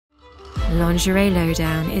Lingerie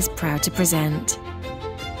Lowdown is proud to present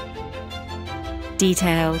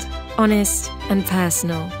detailed, honest and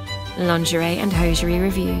personal lingerie and hosiery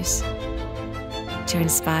reviews to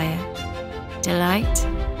inspire, delight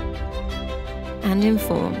and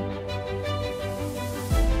inform.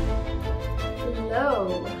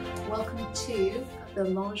 Hello, welcome to the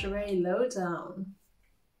Lingerie Lowdown.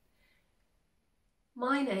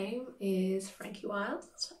 My name is Frankii Wilde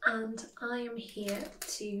and I am here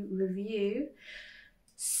to review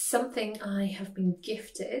something I have been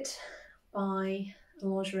gifted by a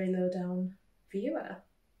Lingerie Lowdown viewer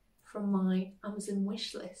from my Amazon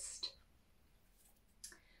wish list.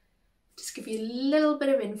 Just give you a little bit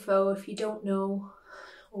of info if you don't know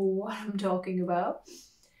what I'm talking about.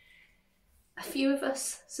 A few of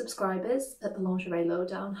us subscribers at the Lingerie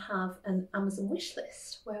Lowdown have an Amazon wish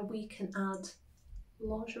list where we can add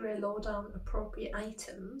Lingerie Lowdown appropriate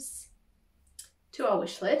items to our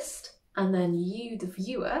wish list, and then you, the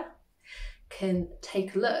viewer, can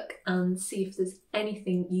take a look and see if there's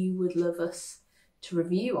anything you would love us to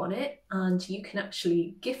review on it, and you can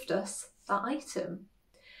actually gift us that item.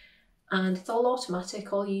 And it's all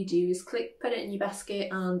automatic. All you do is click, put it in your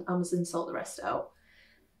basket, and Amazon sort the rest out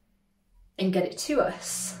and get it to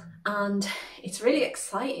us. And it's really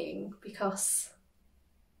exciting because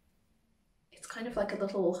it's kind of like a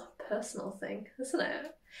little personal thing, isn't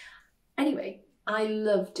it? Anyway, I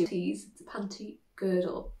love doing these. It's a panty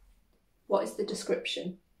girdle. What is the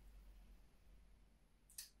description?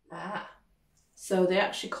 So they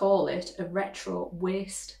actually call it a retro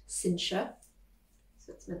waist cincher.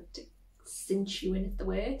 So it's meant to cinch you in at the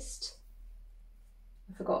waist.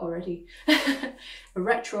 I forgot already. A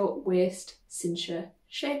retro waist cincher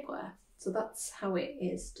shapewear. So that's how it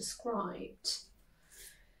is described.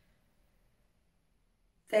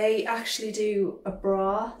 They actually do a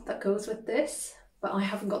bra that goes with this, but I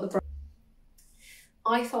haven't got the bra.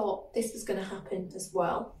 I thought this was going to happen as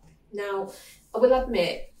well. Now, I will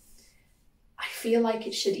admit, I feel like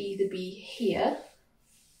it should either be here,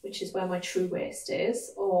 which is where my true waist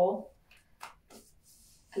is, or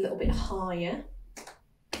a little bit higher.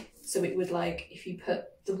 So it would, like, if you put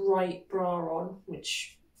the right bra on,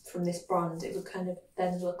 which from this brand, it would kind of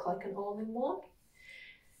then look like an all-in-one.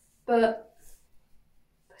 But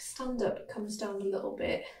stand up, it comes down a little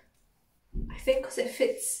bit. I think because it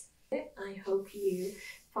fits it. I hope you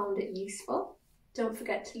found it useful. Don't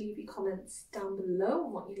forget to leave your comments down below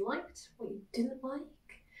on what you liked, what you didn't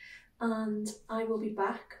like, and I will be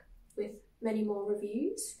back with many more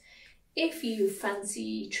reviews. If you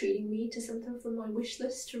fancy treating me to something from my wish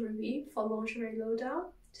list to review for Lingerie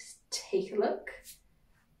Lowdown, just take a look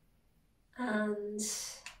and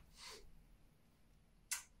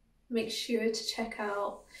make sure to check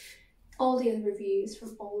out all the other reviews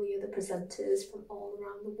from all the other presenters from all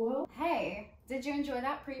around the world. Hey, did you enjoy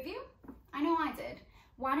that preview? I know I did.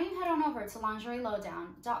 Why don't you head on over to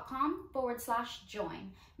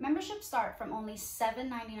lingeриelowdown.com/join. Memberships start from only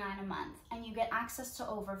 $7.99 a month, and you get access to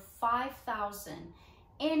over 5,000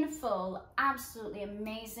 in full, absolutely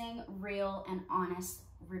amazing, real and honest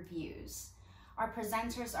reviews. Our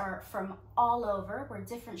presenters are from all over. We're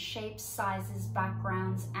different shapes, sizes,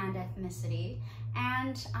 backgrounds, and ethnicity.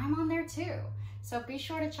 And I'm on there too. So be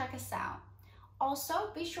sure to check us out. Also,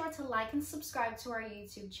 be sure to like and subscribe to our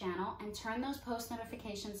YouTube channel and turn those post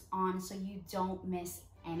notifications on so you don't miss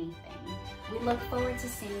anything. We look forward to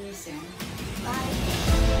seeing you soon. Bye.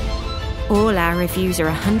 All our reviews are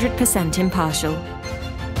 100% impartial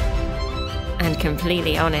and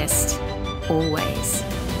completely honest, always.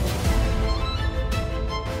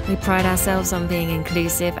 We pride ourselves on being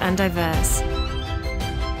inclusive and diverse.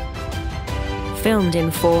 Filmed in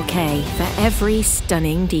 4K for every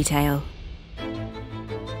stunning detail.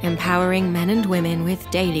 Empowering men and women with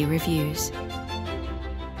daily reviews.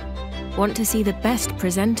 Want to see the best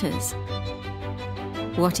presenters?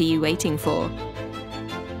 What are you waiting for?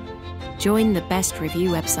 Join the best review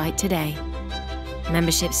website today.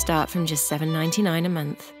 Memberships start from just $7.99 a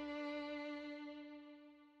month.